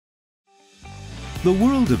The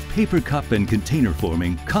world of paper cup and container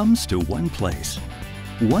forming comes to one place.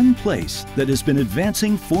 One place that has been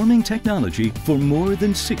advancing forming technology for more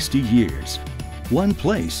than 60 years. One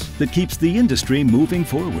place that keeps the industry moving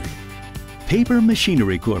forward. Paper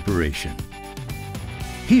Machinery Corporation.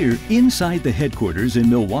 Here, inside the headquarters in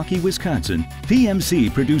Milwaukee, Wisconsin,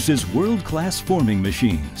 PMC produces world-class forming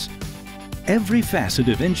machines. Every facet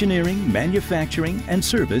of engineering, manufacturing, and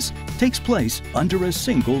service takes place under a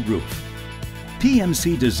single roof.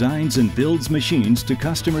 PMC designs and builds machines to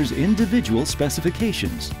customers' individual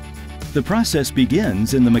specifications. The process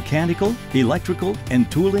begins in the mechanical, electrical, and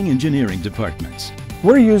tooling engineering departments.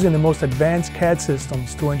 We're using the most advanced CAD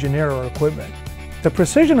systems to engineer our equipment. The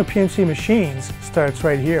precision of PMC machines starts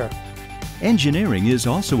right here. Engineering is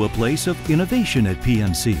also a place of innovation at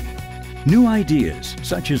PMC. New ideas,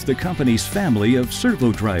 such as the company's family of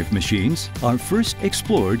servo drive machines, are first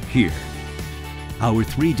explored here. Our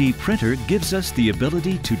 3D printer gives us the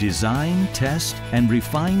ability to design, test, and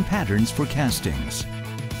refine patterns for castings.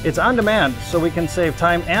 It's on demand, so we can save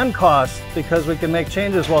time and cost because we can make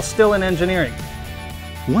changes while still in engineering.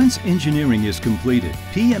 Once engineering is completed,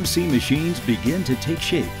 PMC machines begin to take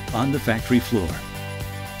shape on the factory floor.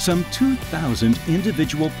 Some 2,000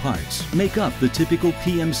 individual parts make up the typical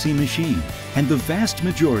PMC machine, and the vast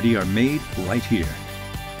majority are made right here.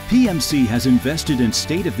 PMC has invested in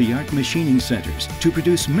state-of-the-art machining centers to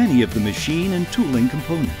produce many of the machine and tooling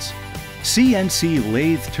components. CNC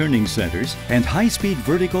lathe turning centers and high-speed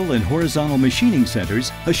vertical and horizontal machining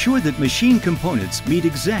centers assure that machine components meet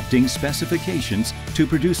exacting specifications to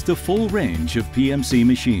produce the full range of PMC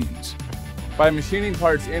machines. By machining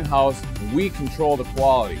parts in-house, we control the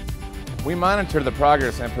quality. We monitor the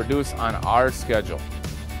progress and produce on our schedule.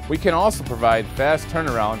 We can also provide fast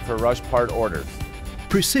turnaround for rush part orders.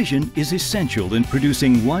 Precision is essential in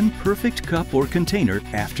producing one perfect cup or container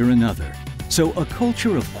after another. So a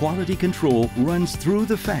culture of quality control runs through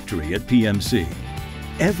the factory at PMC.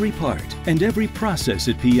 Every part and every process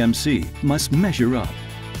at PMC must measure up.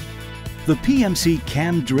 The PMC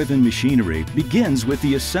cam-driven machinery begins with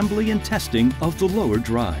the assembly and testing of the lower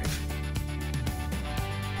drive.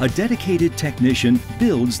 A dedicated technician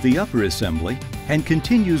builds the upper assembly and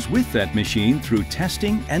continues with that machine through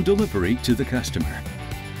testing and delivery to the customer.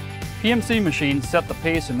 PMC machines set the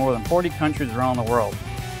pace in more than 40 countries around the world.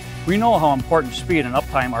 We know how important speed and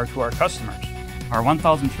uptime are to our customers. Our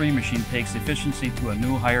 1003 machine takes efficiency to a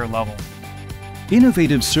new higher level.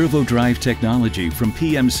 Innovative servo drive technology from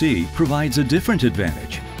PMC provides a different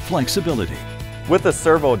advantage: flexibility. With a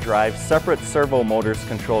servo drive, separate servo motors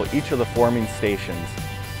control each of the forming stations.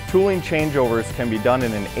 Tooling changeovers can be done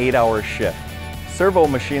in an 8-hour shift. Servo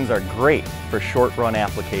machines are great for short-run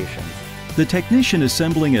applications. The technician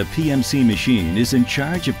assembling a PMC machine is in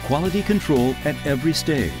charge of quality control at every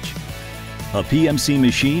stage. A PMC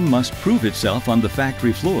machine must prove itself on the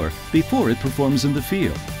factory floor before it performs in the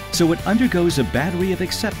field, so it undergoes a battery of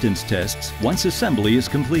acceptance tests once assembly is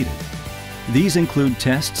completed. These include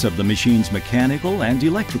tests of the machine's mechanical and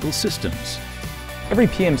electrical systems. Every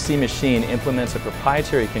PMC machine implements a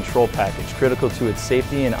proprietary control package critical to its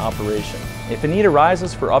safety and operation. If a need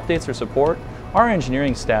arises for updates or support, our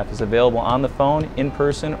engineering staff is available on the phone, in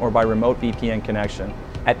person, or by remote VPN connection.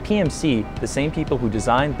 At PMC, the same people who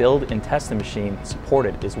design, build, and test the machine support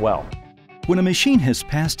it as well. When a machine has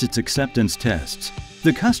passed its acceptance tests,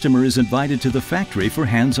 the customer is invited to the factory for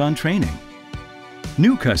hands-on training.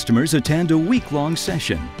 New customers attend a week-long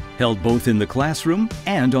session, held both in the classroom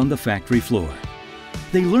and on the factory floor.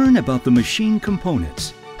 They learn about the machine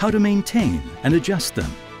components, how to maintain and adjust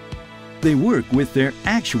them. They work with their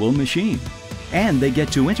actual machine, and they get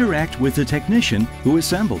to interact with the technician who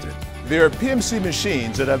assembled it. There are PMC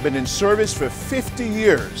machines that have been in service for 50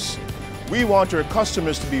 years. We want our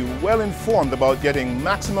customers to be well informed about getting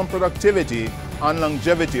maximum productivity and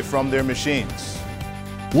longevity from their machines.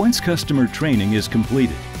 Once customer training is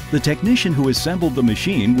completed, the technician who assembled the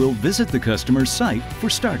machine will visit the customer's site for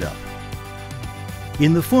startup.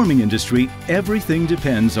 In the forming industry, everything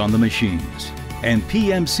depends on the machines. And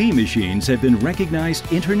PMC machines have been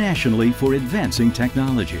recognized internationally for advancing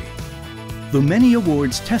technology. The many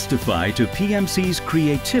awards testify to PMC's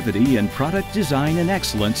creativity and product design and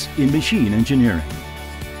excellence in machine engineering.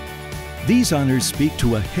 These honors speak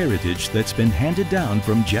to a heritage that's been handed down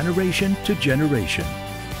from generation to generation.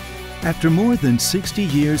 After more than 60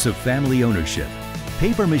 years of family ownership,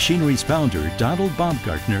 Paper Machinery's founder, Donald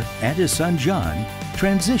Baumgartner, and his son, John,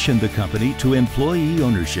 transitioned the company to employee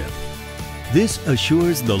ownership. This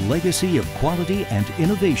assures the legacy of quality and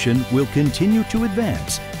innovation will continue to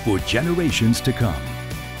advance for generations to come.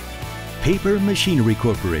 Paper Machinery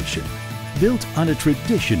Corporation, built on a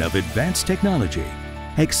tradition of advanced technology,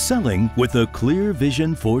 excelling with a clear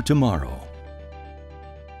vision for tomorrow.